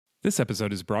This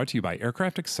episode is brought to you by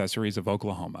Aircraft Accessories of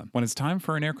Oklahoma. When it's time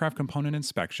for an aircraft component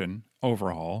inspection,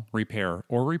 overhaul, repair,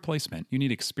 or replacement, you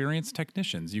need experienced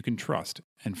technicians you can trust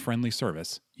and friendly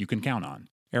service you can count on.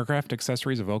 Aircraft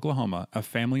Accessories of Oklahoma, a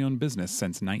family-owned business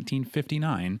since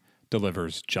 1959,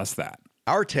 delivers just that.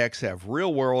 Our techs have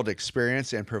real-world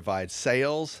experience and provide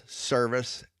sales,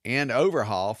 service, and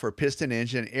overhaul for piston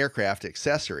engine aircraft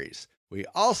accessories. We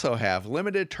also have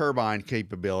limited turbine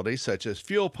capabilities such as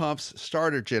fuel pumps,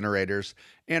 starter generators,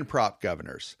 and prop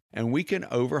governors. And we can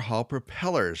overhaul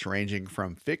propellers ranging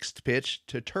from fixed pitch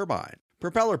to turbine.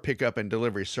 Propeller pickup and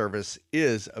delivery service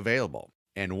is available.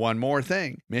 And one more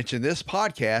thing, mention this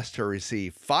podcast to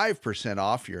receive 5%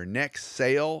 off your next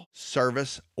sale,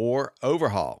 service, or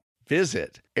overhaul.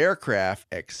 Visit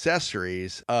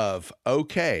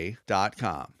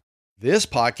aircraftaccessoriesof.ok.com. This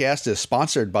podcast is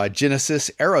sponsored by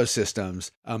Genesis Aerosystems,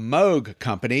 a Moog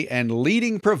company and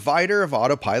leading provider of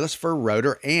autopilots for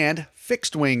rotor and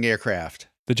fixed-wing aircraft.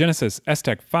 The Genesis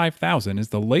S-Tech 5000 is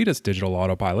the latest digital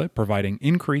autopilot, providing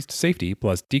increased safety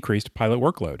plus decreased pilot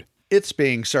workload. It's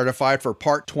being certified for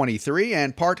Part 23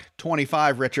 and Part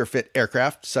 25 retrofit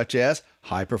aircraft, such as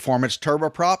high-performance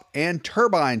turboprop and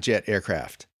turbine jet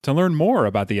aircraft. To learn more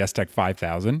about the S-Tech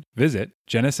 5000, visit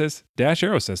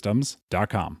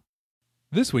genesis-aerosystems.com.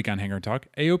 This week on Hangar Talk,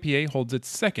 AOPA holds its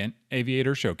second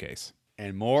Aviator Showcase.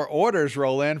 And more orders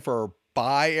roll in for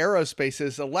Buy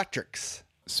Aerospace's electrics.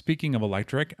 Speaking of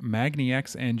electric,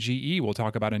 magniX and GE will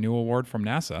talk about a new award from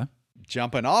NASA.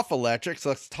 Jumping off electrics,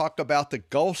 let's talk about the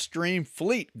Gulfstream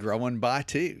fleet growing by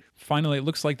 2. Finally, it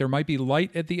looks like there might be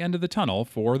light at the end of the tunnel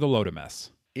for the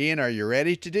Lotumas. Ian, are you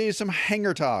ready to do some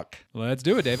Hangar Talk? Let's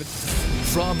do it, David.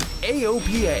 From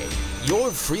AOPA,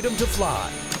 your freedom to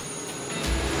fly.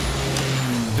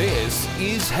 This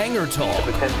is Hangar Talk.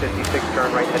 1056,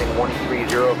 turn right, heading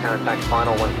 130, contact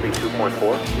final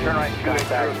 132.4. Turn right,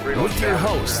 contact. With your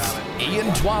hosts, Ian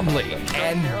Twombly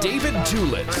and David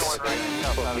Tulis.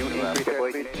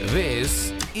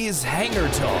 This is Hangar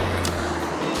Talk.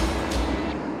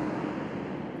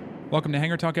 Welcome to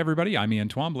Hangar Talk, everybody. I'm Ian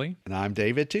Twombly. And I'm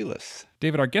David Tulis.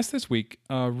 David, our guest this week,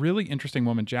 a really interesting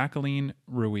woman, Jacqueline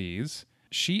Ruiz.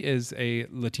 She is a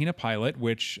Latina pilot,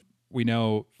 which we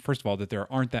know, first of all, that there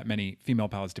aren't that many female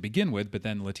pilots to begin with, but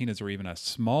then Latinas are even a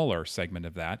smaller segment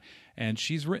of that. And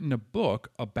she's written a book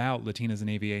about Latinas in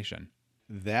aviation.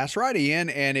 That's right, Ian.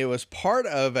 And it was part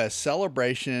of a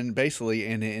celebration, basically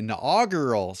an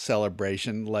inaugural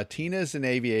celebration, Latinas in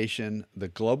Aviation, the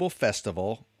Global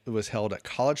Festival. It was held at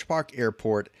College Park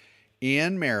Airport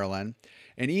in Maryland.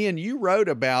 And Ian, you wrote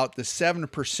about the 7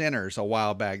 percenters a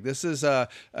while back. This is a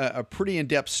pretty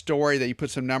in-depth story that you put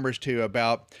some numbers to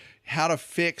about how to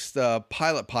fix the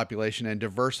pilot population and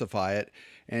diversify it.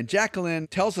 And Jacqueline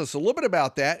tells us a little bit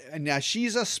about that. And now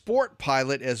she's a sport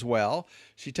pilot as well.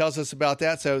 She tells us about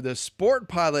that. So the sport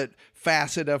pilot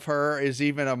facet of her is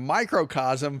even a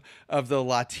microcosm of the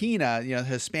Latina,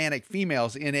 Hispanic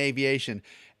females in aviation.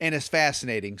 And it's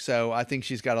fascinating. So I think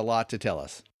she's got a lot to tell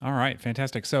us. All right,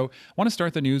 fantastic. So I want to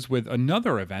start the news with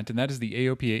another event, and that is the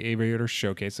AOPA Aviator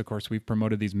Showcase. Of course, we've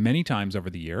promoted these many times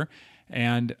over the year,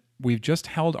 and we've just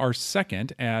held our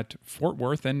second at Fort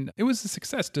Worth, and it was a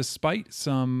success despite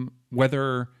some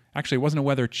weather. Actually, it wasn't a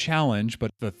weather challenge, but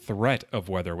the threat of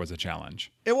weather was a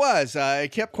challenge. It was.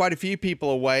 It kept quite a few people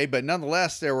away, but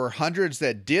nonetheless, there were hundreds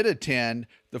that did attend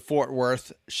the Fort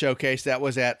Worth showcase that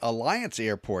was at Alliance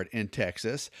Airport in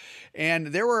Texas. And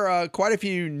there were quite a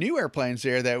few new airplanes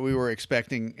there that we were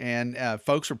expecting, and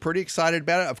folks were pretty excited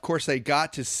about it. Of course, they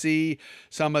got to see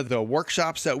some of the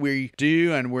workshops that we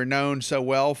do and we're known so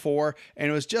well for. And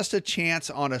it was just a chance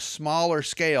on a smaller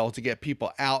scale to get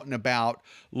people out and about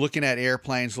looking at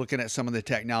airplanes, looking at some of the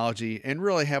technology, and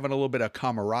really having a little bit of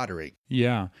camaraderie.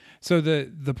 Yeah. So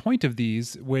the point of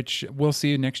these, which we'll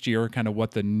see next year, kind of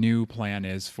what the new plan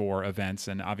is for events,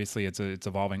 and obviously it's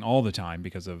evolving all the time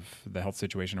because of the health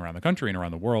situation around the country and around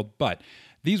the world, but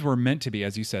these were meant to be,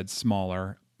 as you said,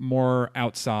 smaller, more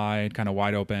outside, kind of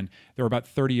wide open. There were about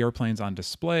 30 airplanes on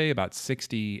display, about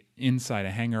 60 inside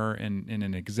a hangar in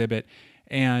an exhibit,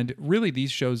 and really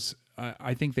these shows,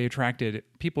 I think they attracted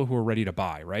people who were ready to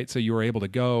buy, right? So you were able to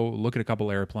go look at a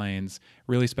couple airplanes,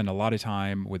 really spend a lot of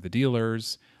time with the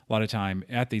dealers, a lot of time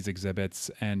at these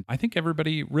exhibits. And I think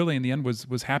everybody really in the end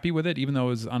was happy with it, even though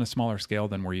it was on a smaller scale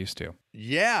than we're used to.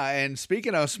 Yeah. And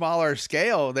speaking of smaller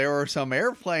scale, there were some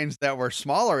airplanes that were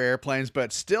smaller airplanes,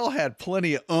 but still had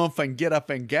plenty of oomph and get up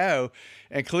and go,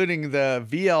 including the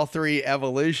VL3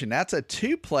 Evolution. That's a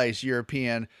 2-place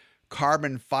European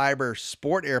carbon fiber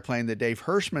sport airplane that Dave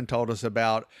Hirschman told us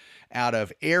about out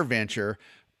of AirVenture.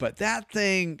 but that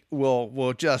thing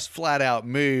will just flat out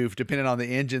move depending on the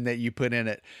engine that you put in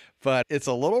it. But it's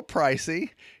a little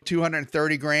pricey,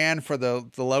 $230,000 for the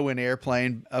low end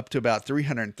airplane, up to about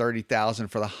 $330,000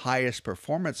 for the highest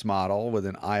performance model with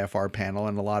an IFR panel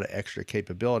and a lot of extra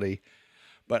capability.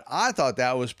 But I thought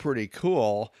that was pretty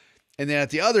cool. And then at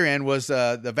the other end was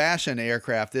the Vashon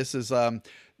aircraft. This is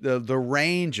the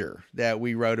Ranger that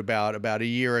we wrote about a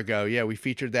year ago. Yeah, we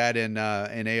featured that in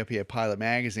AOPA Pilot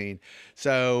Magazine.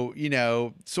 So,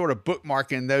 sort of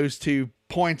bookmarking those 2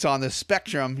 points on the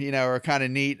spectrum, are kind of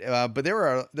neat. But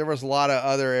there was a lot of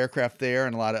other aircraft there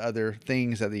and a lot of other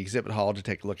things at the exhibit hall to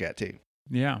take a look at too.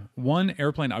 Yeah. One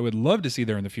airplane I would love to see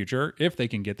there in the future, if they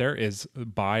can get there, is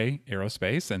by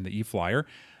Aerospace and the E-Flyer.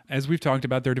 As we've talked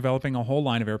about, they're developing a whole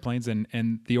line of airplanes,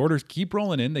 and the orders keep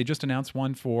rolling in. They just announced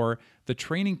one for the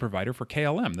training provider for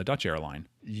KLM, the Dutch airline.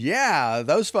 Yeah,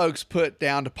 those folks put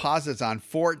down deposits on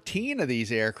 14 of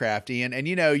these aircraft, Ian. And,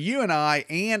 you and I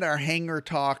and our Hangar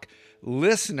Talk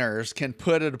listeners can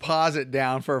put a deposit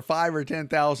down for $5,000 or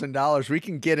 $10,000. We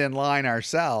can get in line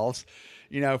ourselves,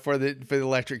 for the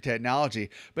electric technology.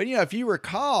 But, if you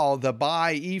recall, the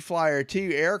By E-Flyer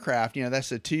 2 aircraft,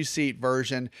 that's a 2-seat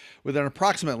version with an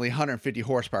approximately 150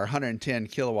 horsepower, 110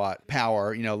 kilowatt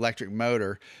power, electric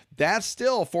motor. That's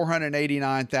still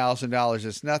 $489,000.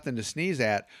 It's nothing to sneeze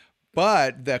at.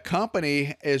 But the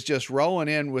company is just rolling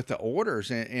in with the orders.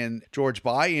 And George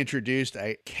By introduced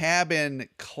a cabin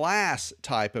class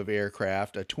type of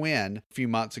aircraft, a twin, a few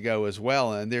months ago as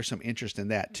well. And there's some interest in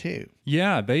that too.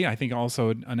 Yeah, they, I think,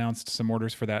 also announced some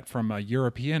orders for that from a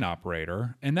European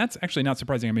operator. And that's actually not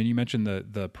surprising. I mean, you mentioned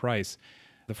the price.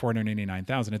 The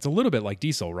 $489,000. It's a little bit like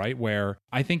diesel, right? Where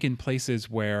I think in places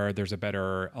where there's a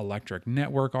better electric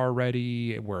network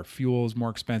already, where fuel is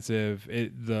more expensive,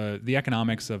 the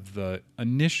economics of the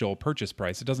initial purchase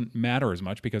price, it doesn't matter as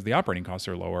much because the operating costs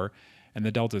are lower, and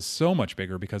the delta is so much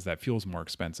bigger because that fuel's more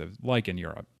expensive, like in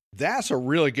Europe. That's a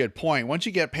really good point. Once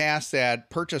you get past that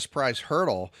purchase price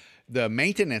hurdle, the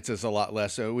maintenance is a lot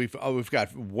less. So we've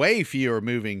got way fewer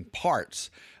moving parts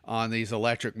on these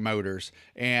electric motors.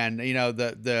 And,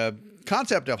 the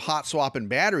concept of hot swapping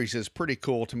batteries is pretty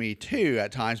cool to me too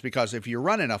at times, because if you're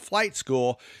running a flight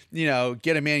school, get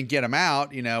them in, get them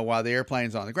out, while the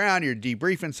airplane's on the ground, you're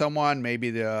debriefing someone, maybe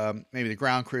the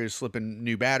ground crew is slipping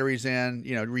new batteries in,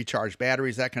 recharge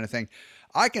batteries, that kind of thing.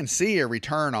 I can see a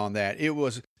return on that. It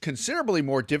was considerably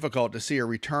more difficult to see a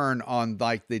return on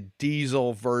like the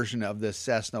diesel version of the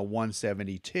Cessna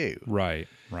 172. Right.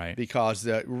 Because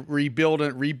the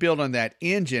rebuilding that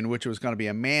engine, which was going to be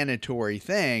a mandatory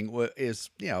thing,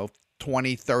 is, $20,000,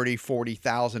 $30,000,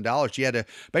 $40,000. You had to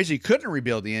basically couldn't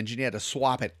rebuild the engine. You had to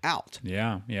swap it out.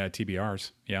 Yeah.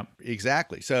 TBRs. Yeah.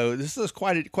 Exactly. So this is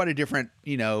quite a different,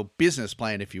 business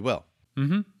plan, if you will.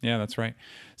 Mm-hmm. Yeah, that's right.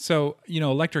 So,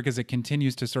 electric, as it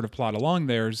continues to sort of plod along,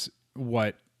 there's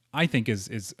what I think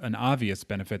is an obvious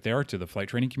benefit there to the flight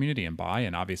training community and By,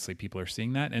 and obviously people are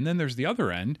seeing that. And then there's the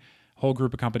other end, whole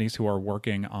group of companies who are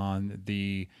working on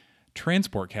the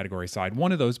transport category side,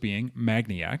 one of those being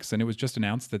magniX, and it was just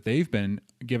announced that they've been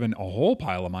given a whole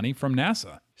pile of money from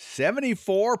NASA.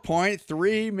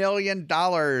 $74.3 million,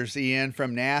 Ian,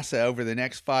 from NASA over the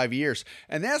next 5 years.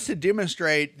 And that's to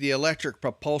demonstrate the electric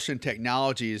propulsion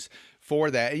technologies for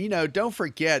that. And, don't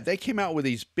forget, they came out with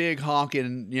these big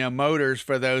honking, motors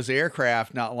for those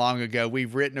aircraft not long ago.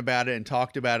 We've written about it and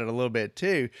talked about it a little bit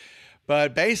too.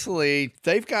 But basically,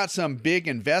 they've got some big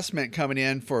investment coming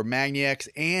in for magniX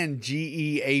and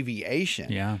GE Aviation.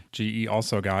 Yeah, GE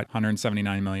also got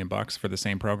 $179 million for the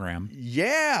same program.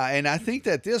 Yeah, and I think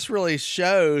that this really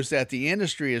shows that the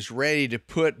industry is ready to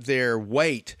put their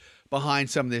weight behind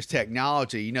some of this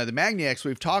technology. The magniX,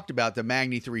 we've talked about the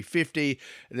Magni 350,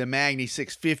 the Magni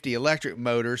 650 electric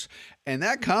motors, and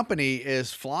that company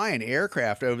is flying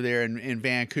aircraft over there in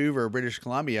Vancouver, British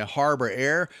Columbia, Harbor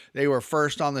Air. They were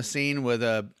first on the scene with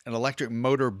an electric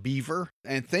motor Beaver,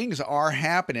 and things are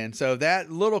happening. So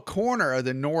that little corner of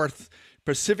the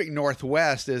Pacific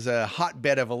Northwest is a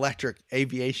hotbed of electric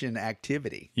aviation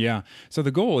activity. Yeah. So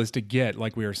the goal is to get,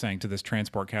 like we were saying, to this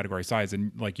transport category size.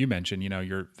 And like you mentioned,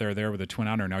 they're there with a Twin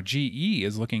Otter. Now, GE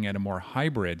is looking at a more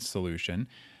hybrid solution.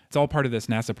 It's all part of this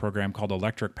NASA program called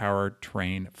Electric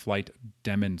Powertrain Flight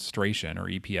Demonstration, or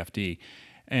EPFD.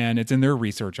 And it's in their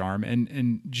research arm.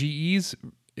 And GE's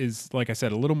is, like I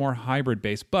said, a little more hybrid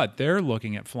based, but they're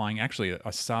looking at flying actually a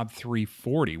Saab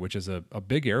 340, which is a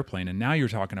big airplane. And now you're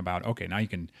talking about, okay, now you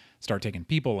can start taking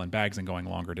people and bags and going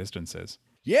longer distances.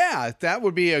 Yeah, that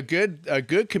would be a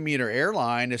good commuter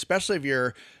airline, especially if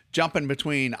you're jumping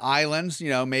between islands,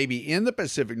 maybe in the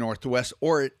Pacific Northwest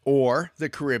or the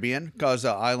Caribbean, because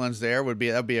the islands there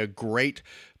that'd be a great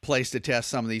place to test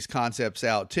some of these concepts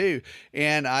out too.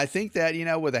 And I think that,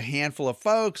 with a handful of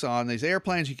folks on these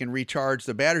airplanes, you can recharge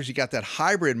the batteries. You got that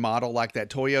hybrid model like that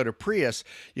Toyota Prius.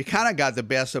 You kind of got the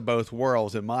best of both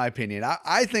worlds, in my opinion.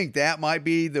 I think that might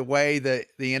be the way that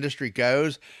the industry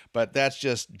goes, but that's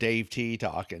just Dave T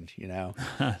talking,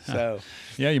 So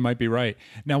yeah, you might be right.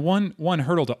 Now, one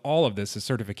hurdle to all of this is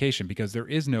certification, because there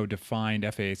is no defined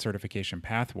FAA certification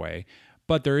pathway.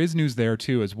 But there is news there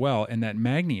too as well, in that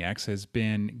magniX has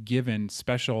been given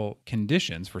special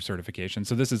conditions for certification.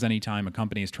 So this is anytime a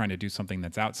company is trying to do something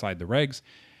that's outside the regs,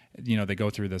 they go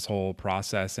through this whole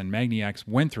process, and magniX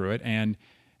went through it and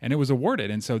it was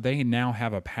awarded. And so they now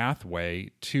have a pathway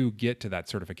to get to that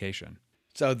certification.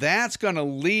 So that's going to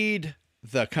lead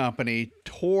the company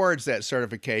towards that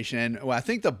certification. And I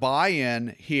think the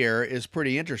buy-in here is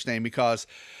pretty interesting, because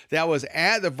that was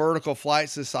at the Vertical Flight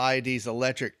Society's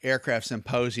Electric Aircraft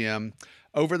Symposium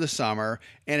over the summer,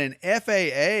 and an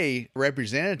FAA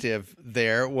representative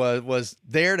there was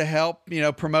there to help,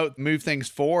 promote, move things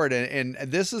forward. And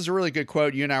this is a really good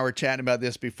quote. You and I were chatting about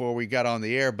this before we got on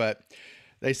the air, but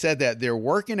they said that they're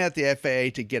working at the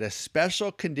FAA to get a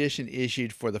special condition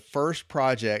issued for the first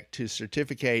project to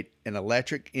certificate an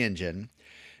electric engine.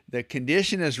 The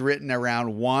condition is written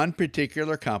around one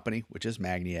particular company, which is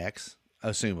magniX,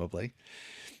 assumably,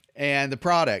 and the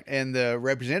product. And the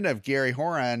representative, Gary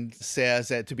Horan, says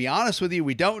that, to be honest with you,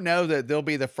 we don't know that they'll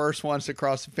be the first ones to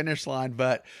cross the finish line,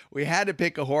 but we had to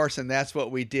pick a horse, and that's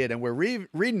what we did. And we're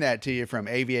reading that to you from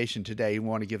Aviation Today. You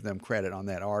want to give them credit on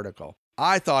that article.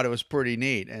 I thought it was pretty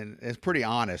neat, and it's pretty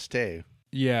honest too.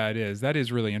 Yeah, it is. That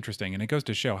is really interesting. And it goes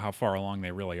to show how far along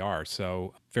they really are.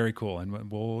 So very cool. And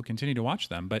we'll continue to watch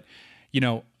them. But,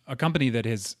 a company that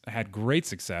has had great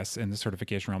success in the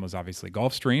certification realm is obviously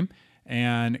Gulfstream.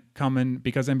 And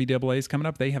because NBAA is coming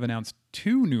up, they have announced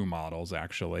 2 new models,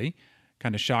 actually.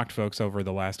 Kind of shocked folks over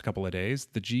the last couple of days,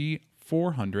 the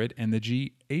G400 and the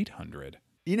G800.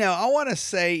 I want to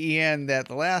say, Ian, that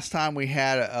the last time we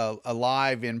had a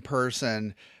live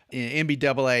in-person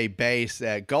NBAA base,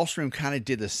 that Gulfstream kind of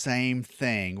did the same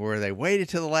thing, where they waited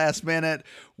till the last minute,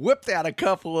 whipped out a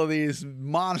couple of these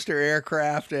monster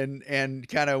aircraft, and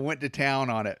kind of went to town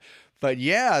on it. But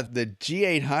yeah, the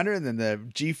G800 and the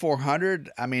G400,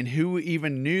 I mean, who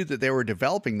even knew that they were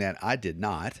developing that? I did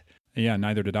not. Yeah,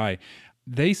 neither did I.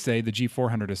 They say the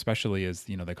G400 especially is,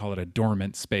 they call it a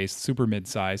dormant space, super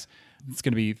midsize. It's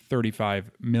going to be $35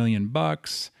 million.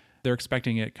 They're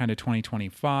expecting it kind of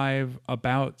 2025,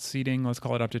 about seating, let's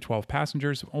call it up to 12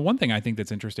 passengers. Well, one thing I think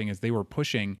that's interesting is they were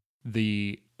pushing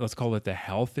let's call it the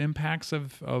health impacts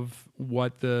of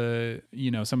what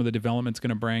some of the development's going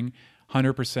to bring.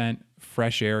 100%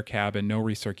 fresh air cabin, no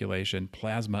recirculation,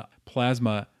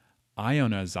 plasma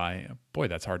ionizing. Boy,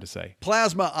 that's hard to say.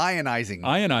 Plasma ionizing.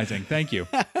 Ionizing. Thank you.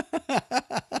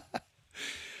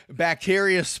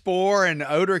 Bacteria spore and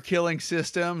odor killing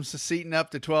systems, seating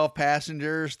up to 12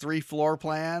 passengers, 3 floor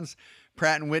plans,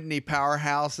 Pratt & Whitney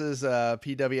powerhouses,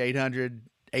 PW800,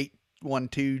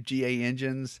 812 GA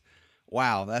engines.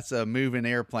 Wow, that's a moving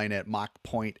airplane at Mach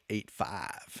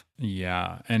 0.85.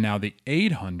 Yeah, and now the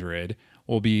 800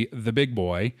 will be the big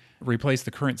boy, replace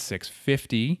the current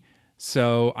 650.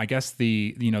 So I guess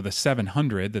the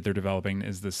 700 that they're developing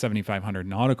is the 7,500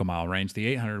 nautical mile range. The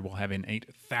 800 will have an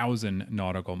 8,000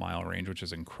 nautical mile range, which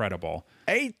is incredible.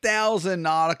 8,000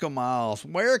 nautical miles.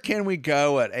 Where can we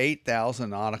go at 8,000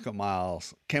 nautical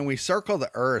miles? Can we circle the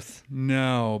Earth?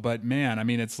 No, but man, I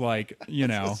mean, it's like,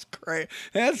 That's great.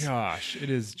 Gosh,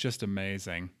 it is just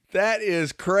amazing. That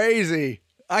is crazy.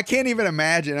 I can't even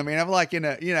imagine. I mean, I'm like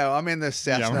I'm in the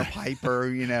Cessna Piper,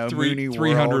 Mooney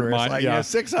 300 World. miles.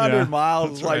 600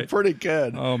 miles is like pretty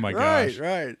good. Oh my gosh.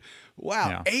 Right.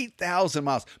 Wow, 8,000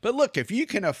 miles. But look, if you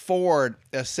can afford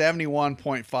a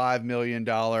 $71.5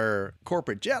 million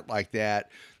corporate jet like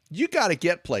that, you got to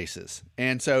get places.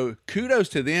 And so kudos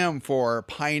to them for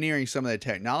pioneering some of the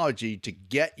technology to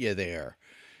get you there,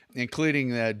 including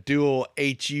the dual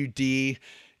HUD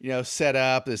set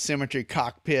up, the symmetry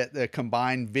cockpit, the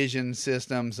combined vision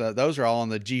systems. Those are all on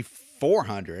the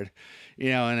G400,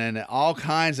 and then all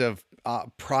kinds of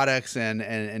products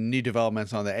and new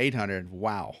developments on the 800.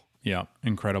 Wow. Yeah,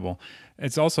 incredible.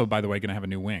 It's also, by the way, going to have a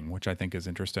new wing, which I think is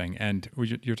interesting. And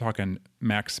you're talking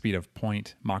max speed of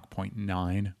Mach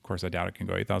 0.9. Of course, I doubt it can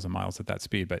go 8,000 miles at that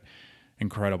speed, but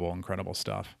incredible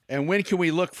stuff. And when can we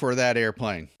look for that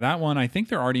airplane? That one, I think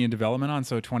they're already in development on,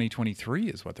 so 2023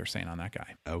 is what they're saying on that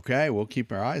guy. Okay, we'll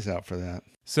keep our eyes out for that.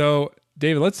 So,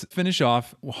 David, let's finish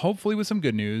off hopefully with some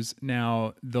good news.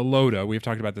 Now, the LOTA, we've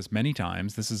talked about this many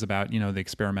times. This is about, the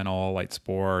experimental light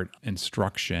sport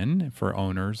instruction for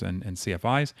owners and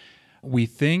CFIs. We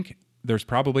think there's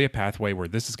probably a pathway where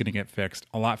this is going to get fixed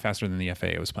a lot faster than the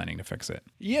FAA was planning to fix it.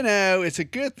 You know, it's a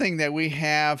good thing that we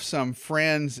have some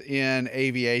friends in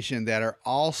aviation that are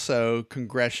also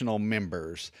congressional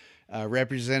members.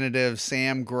 Representative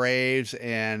Sam Graves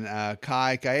and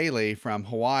Kai Kaili from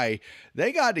Hawaii,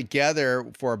 they got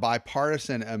together for a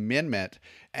bipartisan amendment.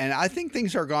 And I think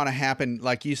things are going to happen,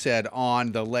 like you said,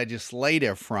 on the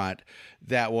legislative front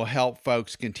that will help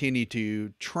folks continue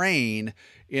to train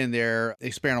in their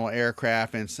experimental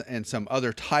aircraft and some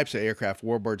other types of aircraft,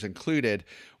 warbirds included,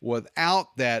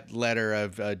 without that letter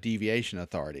of deviation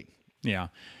authority. Yeah.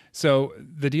 So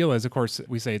the deal is, of course,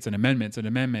 we say it's an amendment. It's an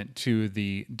amendment to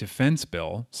the defense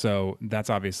bill. So that's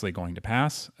obviously going to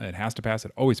pass. It has to pass.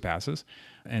 It always passes.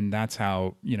 And that's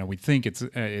how, we think it's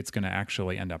going to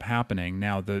actually end up happening.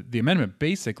 Now, the amendment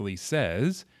basically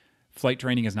says flight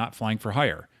training is not flying for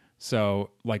hire. So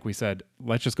like we said,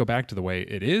 let's just go back to the way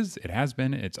it is. It has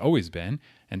been. It's always been.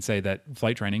 And say that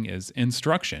flight training is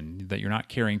instruction, that you're not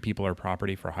carrying people or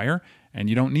property for hire. And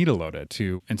you don't need a LOTA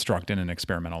to instruct in an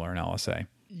experimental or an LSA.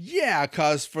 Yeah,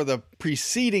 because for the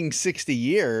preceding 60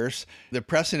 years, the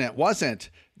precedent wasn't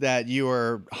that you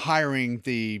were hiring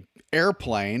the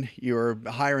airplane, you were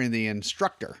hiring the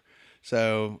instructor.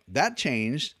 So that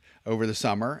changed over the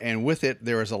summer. And with it,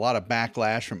 there was a lot of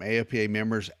backlash from AOPA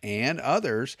members and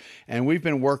others. And we've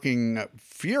been working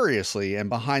furiously and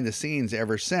behind the scenes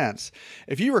ever since.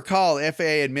 If you recall,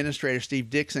 FAA Administrator Steve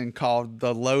Dixon called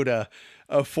the LOTA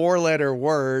a four-letter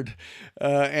word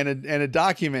and a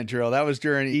document drill. That was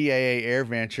during EAA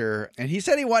AirVenture. And he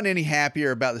said he wasn't any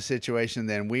happier about the situation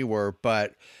than we were.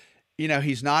 But,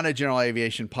 he's not a general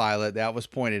aviation pilot. That was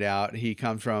pointed out. He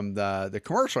comes from the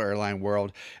commercial airline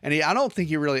world. And I don't think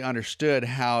he really understood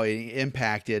how it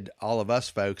impacted all of us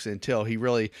folks until he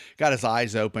really got his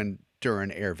eyes open during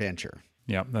AirVenture.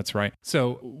 Yeah, that's right.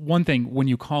 So one thing, when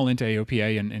you call into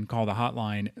AOPA and call the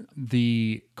hotline,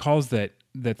 the calls that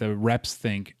the reps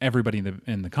think everybody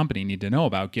in the company need to know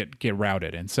about get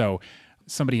routed. And so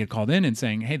somebody had called in and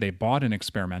saying, hey, they bought an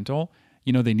experimental.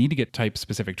 They need to get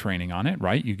type-specific training on it,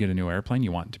 right? You get a new airplane,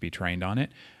 you want to be trained on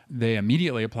it. They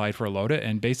immediately applied for a LOTA,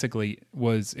 and basically it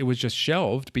was just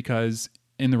shelved because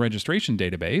in the registration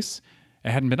database,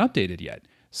 it hadn't been updated yet.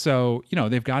 So,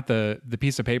 they've got the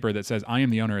piece of paper that says, I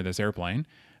am the owner of this airplane.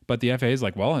 But the FAA is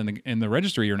like, well, in the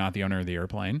registry, you're not the owner of the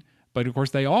airplane. But of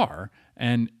course they are.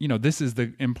 And, this is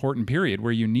the important period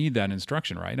where you need that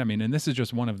instruction, right? I mean, and this is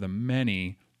just one of the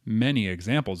many, many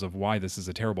examples of why this is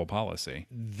a terrible policy.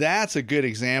 That's a good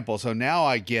example. So now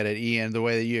I get it, Ian, the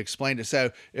way that you explained it.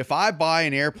 So if I buy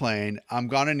an airplane, I'm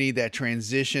going to need that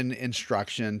transition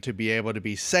instruction to be able to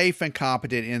be safe and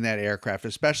competent in that aircraft,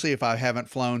 especially if I haven't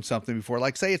flown something before.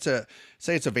 Like say it's a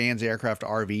Vans Aircraft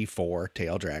RV4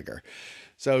 tail dragger.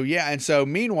 So, yeah. And so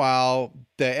meanwhile,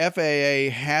 the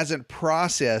FAA hasn't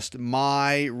processed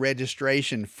my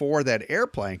registration for that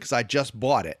airplane because I just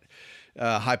bought it,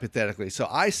 hypothetically. So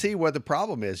I see what the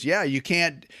problem is. Yeah, you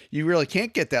really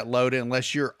can't get that LOTA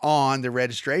unless you're on the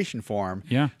registration form.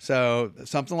 Yeah. So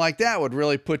something like that would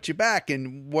really put you back.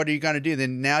 And what are you going to do?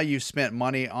 Then now you've spent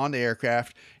money on the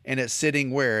aircraft and it's sitting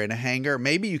where? In a hangar?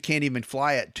 Maybe you can't even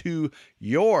fly it to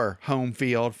your home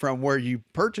field from where you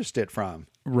purchased it from.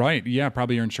 Right. Yeah.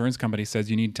 Probably your insurance company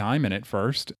says you need time in it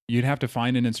first. You'd have to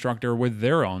find an instructor with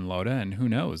their own LOTA, and who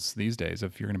knows these days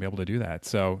if you're going to be able to do that.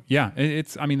 So yeah,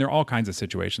 there are all kinds of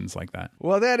situations like that.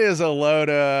 Well, that is a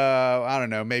LOTA. I don't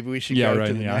know. Maybe we should go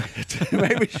to the next.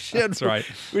 Maybe we should. That's right.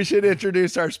 We should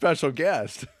introduce our special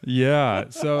guest. Yeah.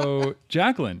 So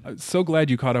Jacqueline, so glad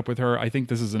you caught up with her. I think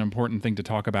this is an important thing to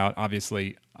talk about.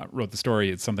 Obviously, I wrote the story.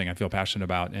 It's something I feel passionate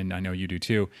about, and I know you do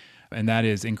too. And that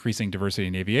is increasing diversity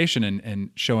in aviation and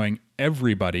showing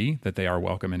everybody that they are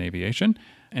welcome in aviation.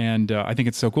 And I think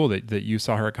it's so cool that you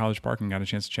saw her at College Park and got a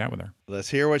chance to chat with her. Let's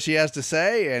hear what she has to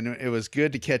say. And it was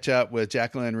good to catch up with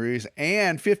Jacqueline Ruiz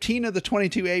and 15 of the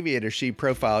 22 aviators she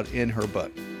profiled in her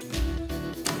book.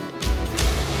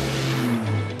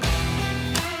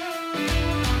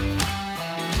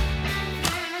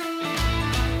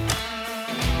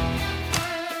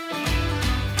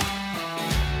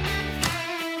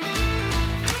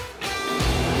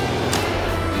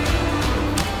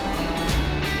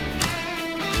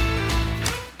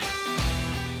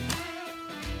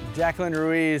 Jacqueline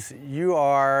Ruiz, you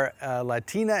are a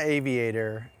Latina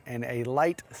aviator and a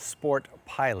light sport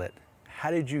pilot. How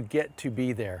did you get to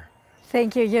be there?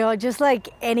 Thank you. Just like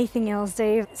anything else,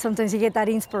 Dave, sometimes you get that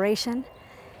inspiration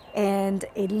and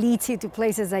it leads you to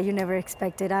places that you never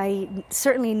expected. I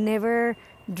certainly never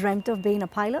dreamt of being a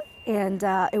pilot. And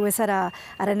it was at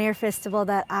an air festival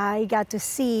that I got to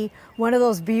see one of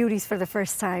those beauties for the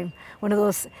first time, one of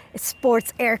those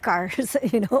sports air cars,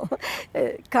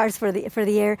 cars for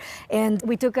the air. And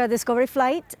we took a discovery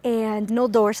flight and no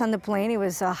doors on the plane. It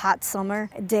was a hot summer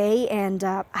day, and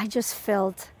I just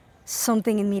felt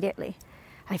something immediately.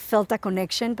 I felt a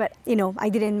connection, but I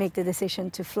didn't make the decision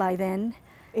to fly then.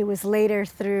 It was later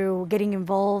through getting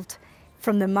involved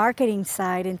from the marketing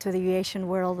side into the aviation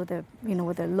world with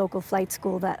the local flight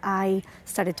school that I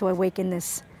started to awaken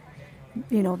this,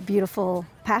 beautiful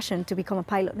passion to become a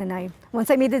pilot. And once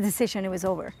I made the decision, it was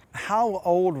over. How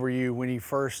old were you when you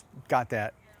first got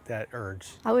that urge?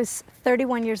 I was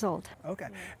 31 years old. Okay.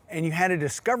 And you had a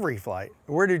discovery flight.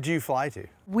 Where did you fly to?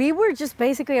 We were just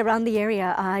basically around the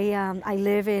area. I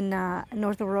live in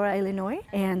North Aurora, Illinois,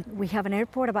 and we have an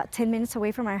airport about 10 minutes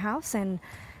away from our house, and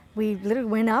we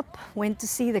literally went to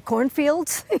see the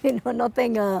cornfields,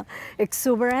 nothing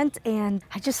exuberant, and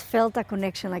I just felt a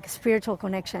connection, like a spiritual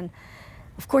connection.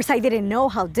 Of course, I didn't know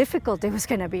how difficult it was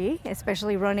going to be,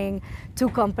 especially running 2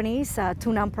 companies, 2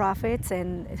 nonprofits,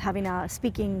 and having a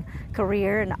speaking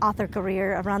career, an author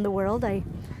career around the world. I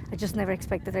just never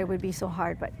expected it would be so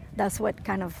hard, but that's what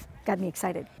kind of got me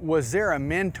excited. Was there a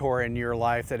mentor in your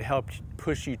life that helped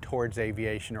push you towards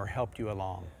aviation or helped you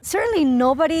along? Certainly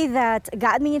nobody that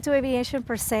got me into aviation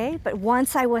per se, but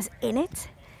once I was in it,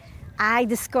 I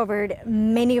discovered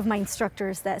many of my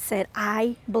instructors that said,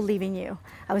 I believe in you.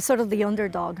 I was sort of the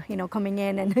underdog, coming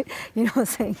in and,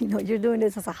 saying, you're doing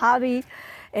this as a hobby.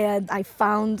 And I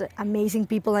found amazing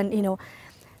people. And,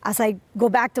 as I go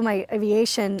back to my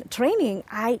aviation training,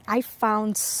 I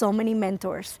found so many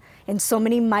mentors and so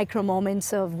many micro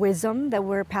moments of wisdom that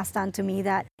were passed on to me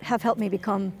that have helped me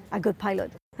become a good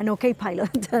pilot, an okay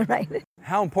pilot, right?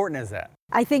 How important is that?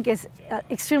 I think it's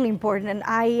extremely important. And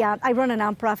I run a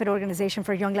nonprofit organization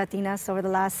for young Latinas over the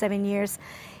last 7 years.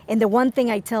 And the one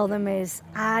thing I tell them is,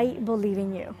 I believe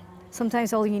in you.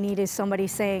 Sometimes all you need is somebody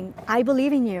saying, I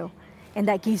believe in you. And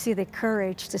that gives you the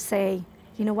courage to say,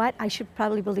 you know what, I should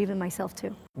probably believe in myself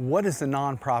too. What is the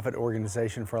nonprofit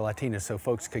organization for Latinas so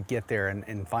folks could get there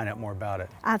and find out more about it?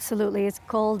 Absolutely. It's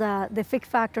called the FIC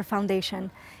Factor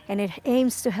Foundation, and it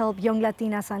aims to help young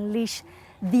Latinas unleash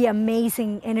the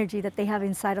amazing energy that they have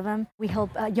inside of them. We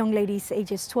help young ladies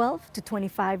ages 12 to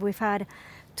 25. We've had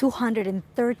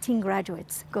 213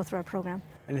 graduates go through our program.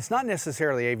 And it's not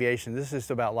necessarily aviation, this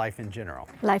is about life in general.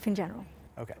 Life in general.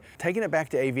 Okay. Taking it back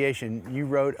to aviation, you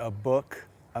wrote a book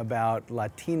about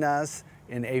Latinas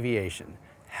in aviation.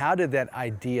 How did that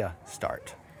idea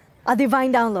start? A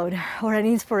divine download, or an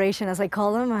inspiration, as I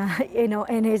call them,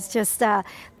 and it's just, that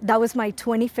was my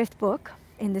 25th book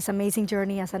in this amazing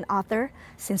journey as an author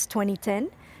since 2010.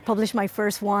 Published my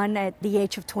first one at the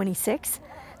age of 26.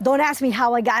 Don't ask me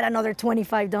how I got another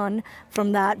 25 done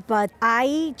from that, but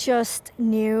I just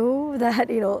knew that,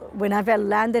 when I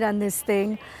landed on this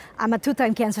thing, I'm a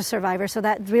 2-time cancer survivor, so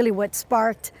that's really what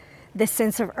sparked this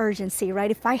sense of urgency, right?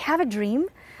 If I have a dream,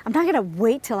 I'm not gonna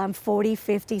wait till I'm 40,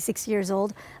 50, 60 years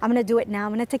old. I'm gonna do it now.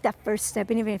 I'm gonna take that first step,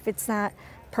 and even if it's not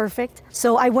perfect.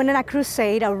 So I went on a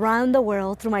crusade around the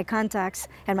world through my contacts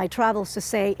and my travels to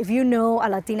say, if you know a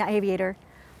Latina aviator,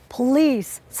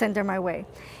 please send her my way.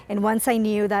 And once I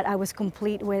knew that I was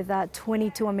complete with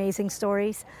 22 amazing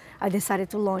stories, I decided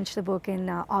to launch the book in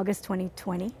August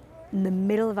 2020, in the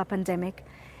middle of a pandemic,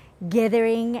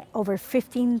 gathering over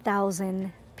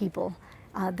 15,000 people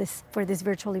for this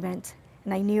virtual event.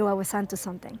 And I knew I was onto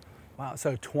something. Wow,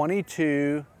 so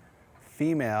 22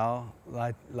 female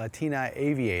Latina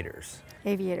aviators.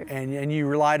 And you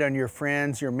relied on your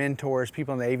friends, your mentors,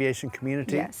 people in the aviation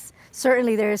community? Yes.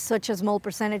 Certainly there is such a small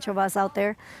percentage of us out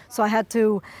there, so I had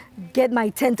to get my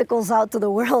tentacles out to the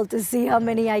world to see how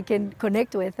many I can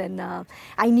connect with. And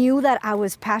I knew that I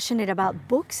was passionate about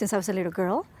books since I was a little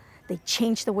girl. They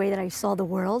changed the way that I saw the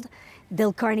world.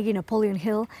 Dale Carnegie, Napoleon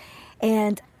Hill.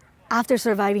 And after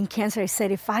surviving cancer, I said,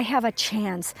 if I have a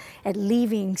chance at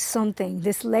leaving something,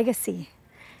 this legacy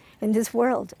in this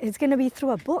world, it's going to be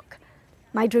through a book.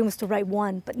 My dream was to write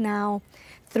one, but now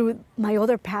through my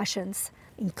other passions,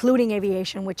 including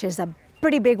aviation, which is a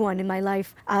pretty big one in my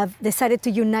life, I've decided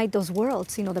to unite those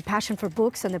worlds, the passion for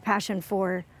books and the passion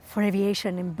for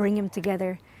aviation, and bring them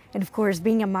together. And of course,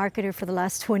 being a marketer for the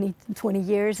last 20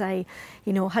 years,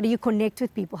 how do you connect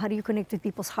with people? How do you connect with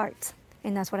people's hearts?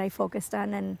 And that's what I focused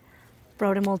on and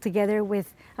brought them all together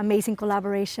with amazing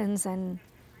collaborations, and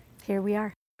here we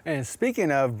are. And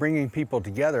speaking of bringing people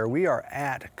together, we are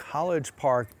at College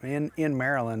Park in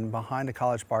Maryland, behind the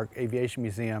College Park Aviation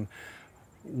Museum.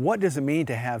 What does it mean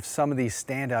to have some of these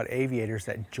standout aviators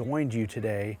that joined you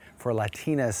today for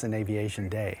Latinas in Aviation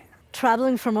Day?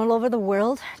 traveling from all over the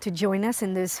world to join us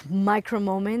in this micro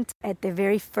moment at the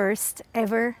very first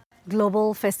ever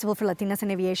Global Festival for Latinas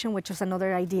in Aviation, which was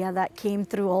another idea that came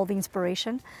through all the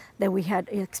inspiration that we had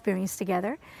experienced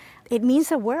together. It means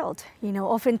the world. You know,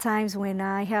 oftentimes when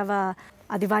I have a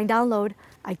divine download,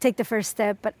 I take the first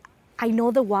step, but I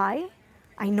know the why,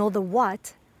 I know the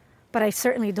what, but I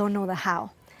certainly don't know the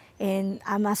how. And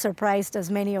I'm as surprised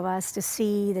as many of us to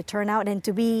see the turnout and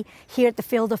to be here at the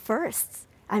Field of Firsts.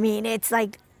 I mean, it's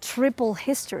like triple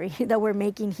history that we're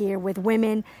making here with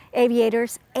women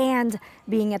aviators and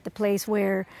being at the place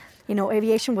where, you know,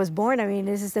 aviation was born. I mean,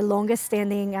 this is the longest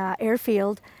standing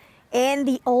airfield and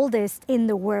the oldest in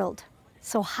the world.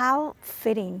 So how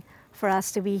fitting for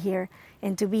us to be here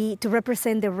and to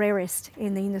represent the rarest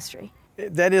in the industry.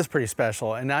 That is pretty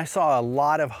special. And I saw a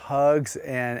lot of hugs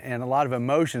and a lot of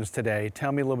emotions today.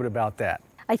 Tell me a little bit about that.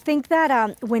 I think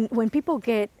that when people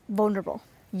get vulnerable,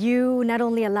 you not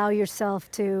only allow yourself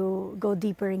to go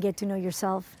deeper and get to know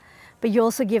yourself, but you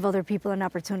also give other people an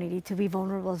opportunity to be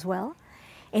vulnerable as well.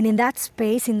 And in that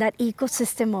space, in that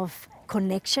ecosystem of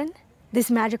connection, these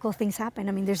magical things happen.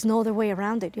 I mean, there's no other way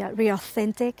around it. You're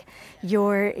authentic,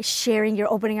 you're sharing,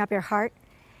 you're opening up your heart.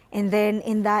 And then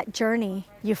in that journey,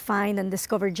 you find and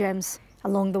discover gems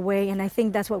along the way. And I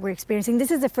think that's what we're experiencing.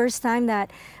 This is the first time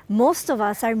that most of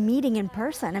us are meeting in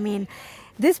person. I mean,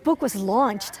 this book was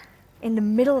launched in the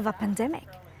middle of a pandemic,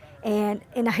 and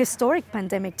in a historic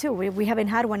pandemic too. We haven't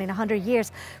had one in 100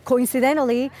 years.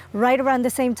 Coincidentally, right around the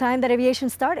same time that aviation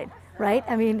started, right?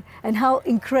 I mean, and how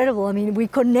incredible. I mean, we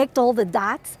connect all the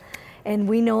dots, and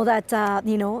we know that,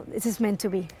 you know, this is meant to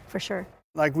be, for sure.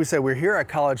 Like we said, we're here at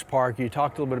College Park. You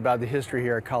talked a little bit about the history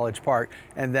here at College Park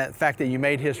and that fact that you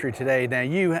made history today. Now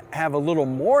you have a little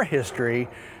more history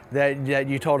that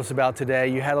you told us about today.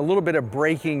 You had a little bit of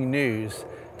breaking news.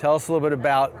 Tell us a little bit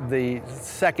about the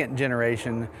second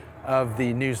generation of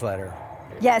the newsletter.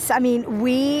 Yes, I mean,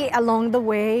 we, along the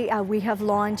way, we have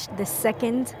launched the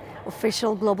second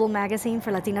official global magazine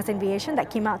for Latinas in Aviation that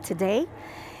came out today.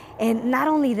 And not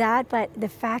only that, but the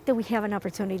fact that we have an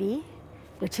opportunity,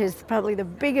 which is probably the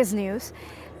biggest news,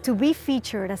 to be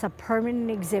featured as a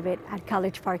permanent exhibit at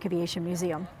College Park Aviation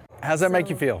Museum. How's that make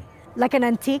you feel? Like an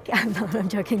antique. No, I'm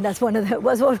joking. That's what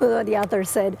the author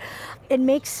said. It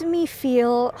makes me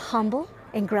feel humble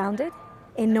and grounded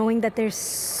in knowing that there's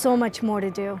so much more to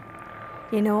do.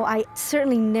 You know, I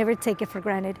certainly never take it for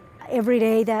granted. Every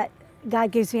day that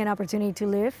God gives me an opportunity to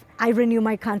live, I renew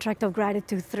my contract of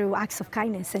gratitude through acts of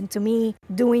kindness. And to me,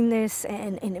 doing this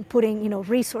and putting, you know,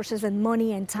 resources and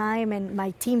money and time and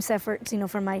my team's efforts, you know,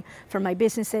 for my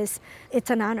businesses, it's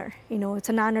an honor. You know, it's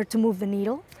an honor to move the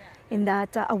needle in that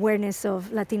awareness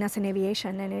of Latinas in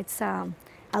aviation, and it's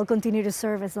I'll continue to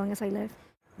serve as long as I live.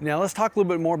 Now let's talk a little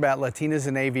bit more about Latinas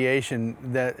in Aviation,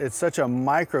 that it's such a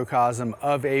microcosm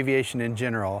of aviation in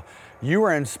general. You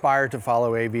were inspired to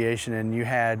follow aviation and you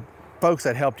had folks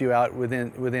that helped you out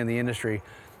within the industry.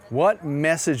 What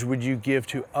message would you give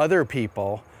to other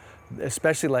people,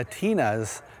 especially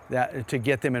Latinas, to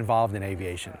get them involved in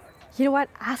aviation? You know what?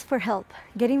 Ask for help.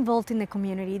 Get involved in the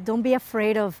community. Don't be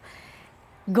afraid of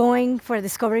going for a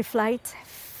discovery flight,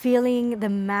 feeling the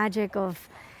magic of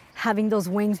having those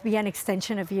wings be an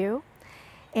extension of you,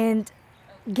 and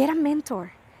get a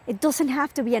mentor. It doesn't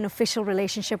have to be an official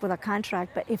relationship with a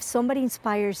contract, but if somebody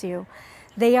inspires you,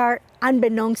 they are,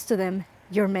 unbeknownst to them,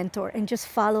 your mentor, and just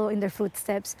follow in their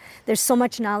footsteps. There's so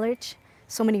much knowledge,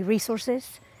 so many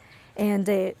resources, and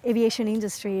the aviation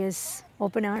industry is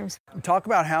open arms. Talk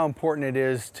about how important it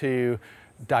is to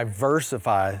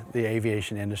diversify the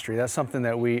aviation industry. That's something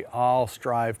that we all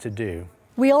strive to do.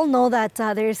 We all know that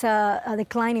there's a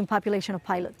decline in population of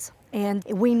pilots. And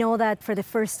we know that for the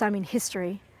first time in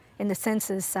history, in the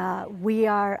census, we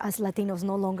are, as Latinos,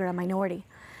 no longer a minority,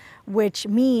 which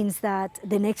means that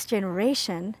the next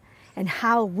generation and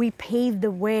how we pave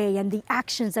the way and the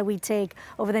actions that we take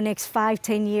over the next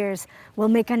 5-10 years will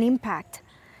make an impact,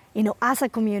 you know, as a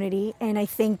community. And I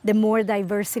think the more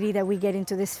diversity that we get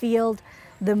into this field,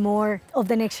 the more of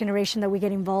the next generation that we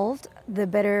get involved, the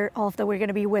better off that we're going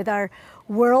to be with our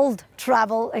world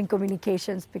travel and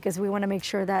communications, because we want to make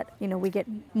sure that, you know, we get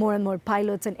more and more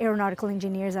pilots and aeronautical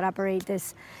engineers that operate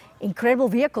this incredible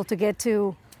vehicle to get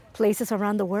to places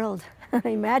around the world.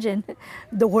 Imagine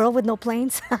the world with no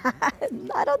planes.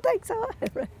 I don't think so.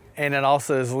 And it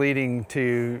also is leading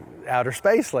to outer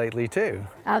space lately too.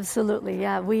 Absolutely,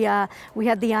 yeah. We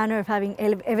had the honor of having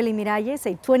Evelyn Miralles,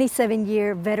 a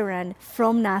 27-year veteran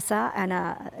from NASA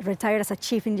and retired as a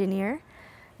chief engineer,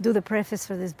 do the preface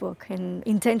for this book. And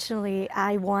intentionally,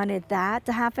 I wanted that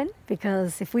to happen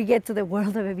because if we get to the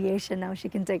world of aviation now, she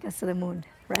can take us to the moon,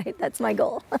 right? That's my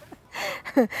goal.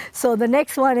 So the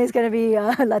next one is going to be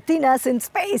Latinas in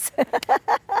space.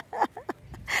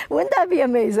 Wouldn't that be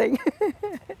amazing?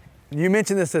 You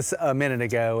mentioned this a minute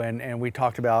ago, and we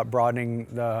talked about broadening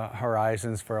the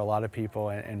horizons for a lot of people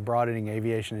and broadening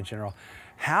aviation in general.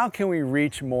 How can we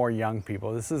reach more young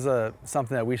people? This is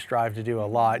something that we strive to do a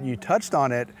lot. You touched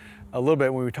on it a little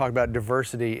bit when we talked about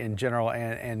diversity in general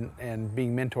and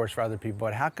being mentors for other people,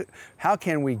 but how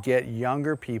can we get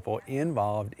younger people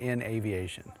involved in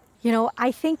aviation? You know,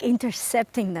 I think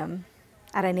intercepting them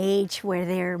at an age where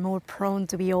they're more prone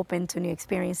to be open to new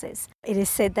experiences. It is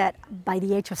said that by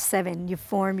the age of 7, you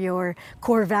form your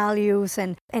core values,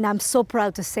 and I'm so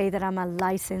proud to say that I'm a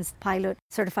licensed pilot,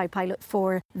 certified pilot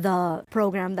for the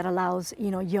program that allows,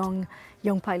 young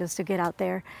pilots to get out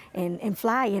there and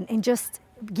fly and just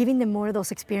giving them more of those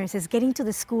experiences, getting to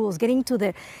the schools, getting to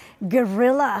the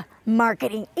guerrilla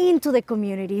marketing into the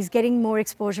communities, getting more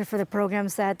exposure for the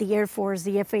programs that the Air Force,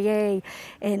 the FAA,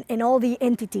 and all the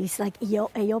entities like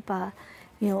AOPA,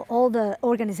 all the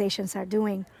organizations are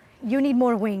doing. You need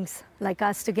more wings like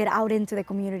us to get out into the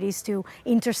communities to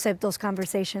intercept those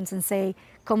conversations and say,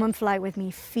 come and fly with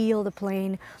me, feel the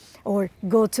plane, or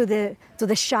go to the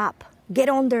shop, get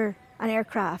under an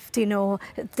aircraft,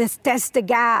 test the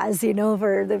gas,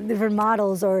 for the different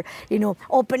models, or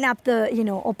open up the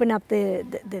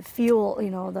fuel,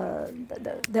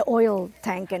 the oil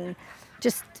tank, and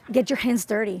just get your hands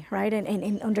dirty, right,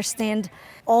 and understand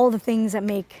all the things that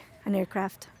make an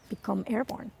aircraft become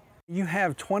airborne. You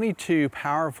have 22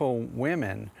 powerful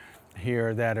women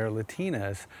here that are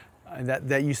Latinas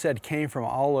that you said came from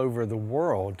all over the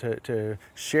world to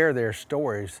share their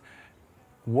stories.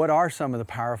 What are some of the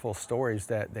powerful stories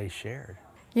that they shared?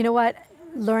 You know what?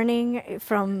 Learning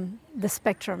from the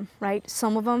spectrum, right?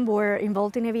 Some of them were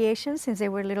involved in aviation since they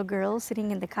were little girls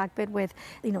sitting in the cockpit with,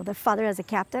 their father as a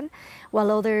captain, while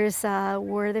others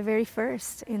were the very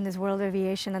first in this world of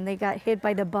aviation, and they got hit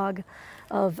by the bug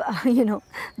of,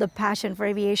 the passion for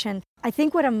aviation. I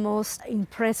think what I'm most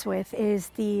impressed with is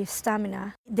the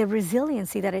stamina, the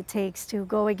resiliency that it takes to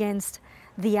go against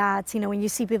the odds, when you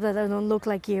see people that don't look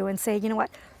like you and say, you know what,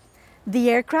 the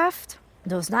aircraft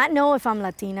does not know if I'm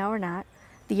Latina or not.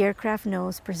 The aircraft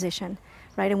knows precision,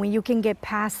 right? And when you can get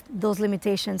past those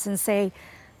limitations and say,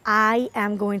 I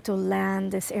am going to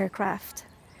land this aircraft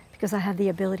because I have the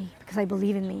ability, because I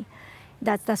believe in me.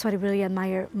 That's what I really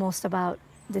admire most about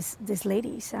these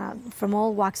ladies from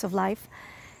all walks of life.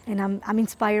 And I'm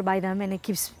inspired by them, and it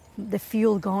keeps the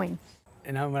fuel going.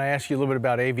 And I'm going to ask you a little bit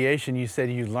about aviation. You said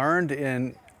you learned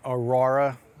in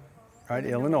Aurora, right,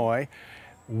 Illinois.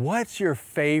 What's your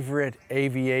favorite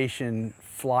aviation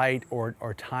flight or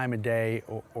time of day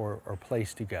or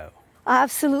place to go? I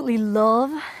absolutely love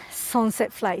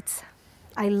sunset flights.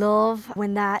 I love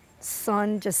when that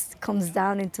sun just comes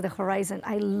down into the horizon.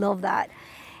 I love that.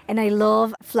 And I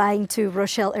love flying to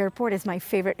Rochelle Airport. It's my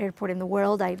favorite airport in the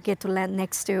world. I get to land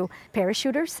next to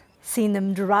parachuters, seeing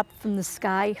them drop from the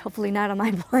sky, hopefully not on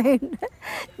my plane,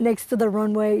 next to the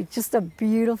runway. Just a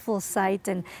beautiful sight,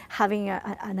 and having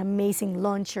an amazing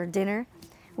lunch or dinner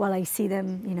while I see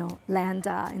them, land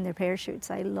in their parachutes.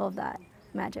 I love that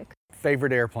magic.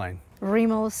 Favorite airplane?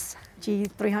 Remos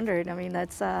G300. I mean,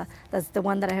 that's the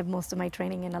one that I have most of my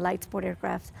training in, a light sport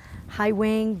aircraft. High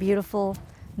wing, beautiful,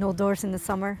 no doors in the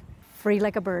summer, free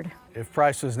like a bird. If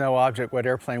price was no object, what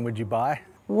airplane would you buy?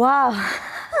 Wow.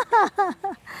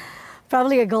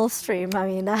 Probably a Gulfstream. I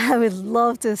mean, I would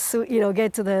love to,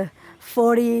 get to the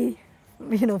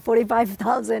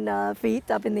 45,000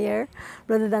 feet up in the air,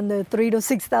 rather than the 3,000 to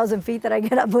 6,000 feet that I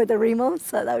get up with the Remos.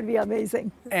 So that would be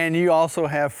amazing. And you also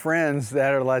have friends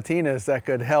that are Latinas that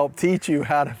could help teach you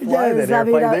how to fly that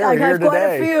airplane. I have quite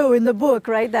a few in the book,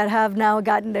 right, that have now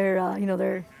gotten their,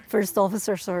 their first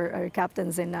officers or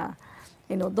captains in,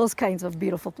 those kinds of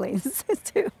beautiful planes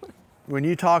too. When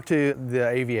you talk to the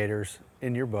aviators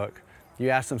in your book, you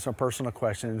ask them some personal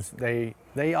questions.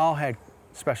 They all had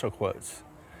special quotes.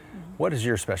 Mm-hmm. What is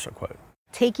your special quote?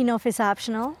 Taking off is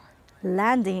optional.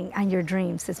 Landing on your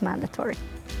dreams is mandatory.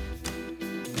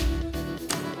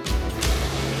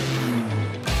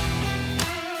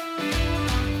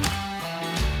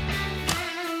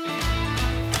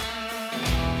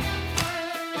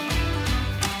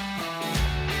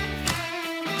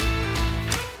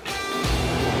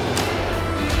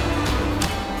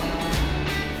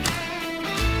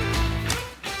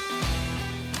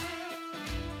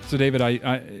 So David,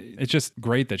 it's just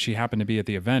great that she happened to be at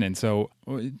the event. And so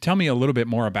tell me a little bit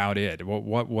more about it.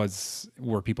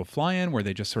 Were people flying? Were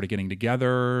they just sort of getting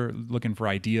together, looking for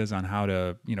ideas on how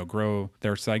to, grow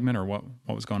their segment, or what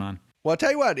was going on? Well, I'll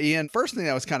tell you what, Ian, first thing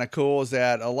that was kind of cool is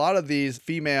that a lot of these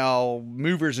female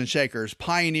movers and shakers,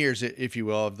 pioneers, if you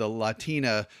will, of the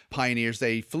Latina pioneers,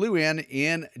 they flew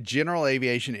in general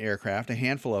aviation aircraft. A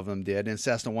handful of them did, in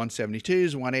Cessna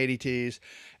 172s, 180s,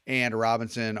 and a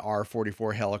Robinson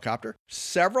R-44 helicopter.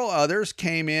 Several others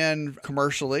came in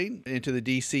commercially into the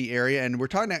D.C. area, and we're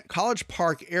talking about College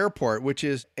Park Airport, which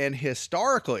is an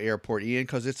historical airport, Ian,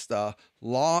 because it's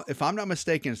if I'm not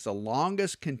mistaken, it's the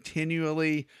longest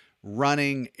continually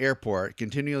open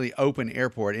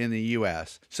airport in the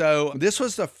U.S. So this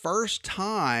was the first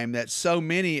time that so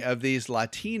many of these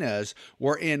Latinas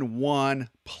were in one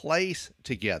place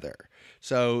together.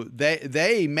 So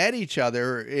they met each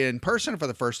other in person for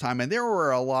the first time, and there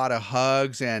were a lot of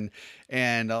hugs and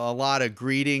a lot of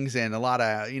greetings and a lot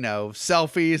of,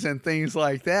 selfies and things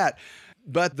like that.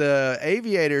 But the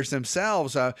aviators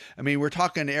themselves, we're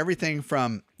talking everything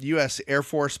from U.S. Air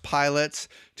Force pilots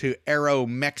to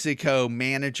Aeromexico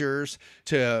managers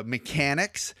to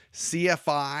mechanics,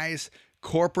 CFIs,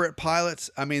 corporate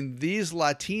pilots. These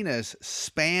Latinas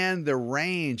spanned the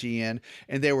range, Ian,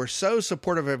 and they were so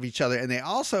supportive of each other. And they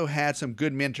also had some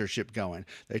good mentorship going.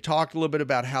 They talked a little bit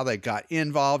about how they got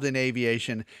involved in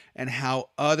aviation and how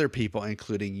other people,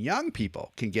 including young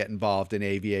people, can get involved in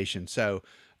aviation. So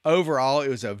overall, it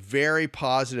was a very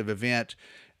positive event,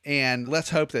 and let's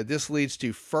hope that this leads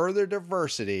to further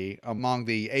diversity among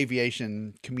the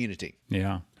aviation community.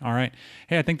 Yeah. All right.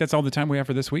 Hey, I think that's all the time we have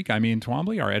for this week. I'm Ian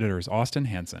Twombly. Our editor is Austin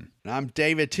Hanson. And I'm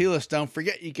David Toulis. Don't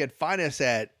forget, you can find us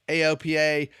at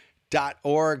aopa.org/Hangar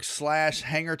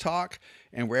Talk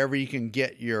and wherever you can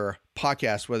get your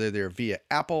podcasts, whether they're via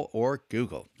Apple or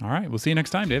Google. All right. We'll see you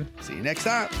next time, David. See you next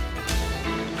time.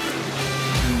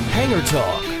 Hangar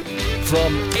Talk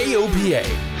from AOPA,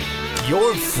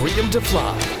 your freedom to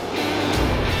fly.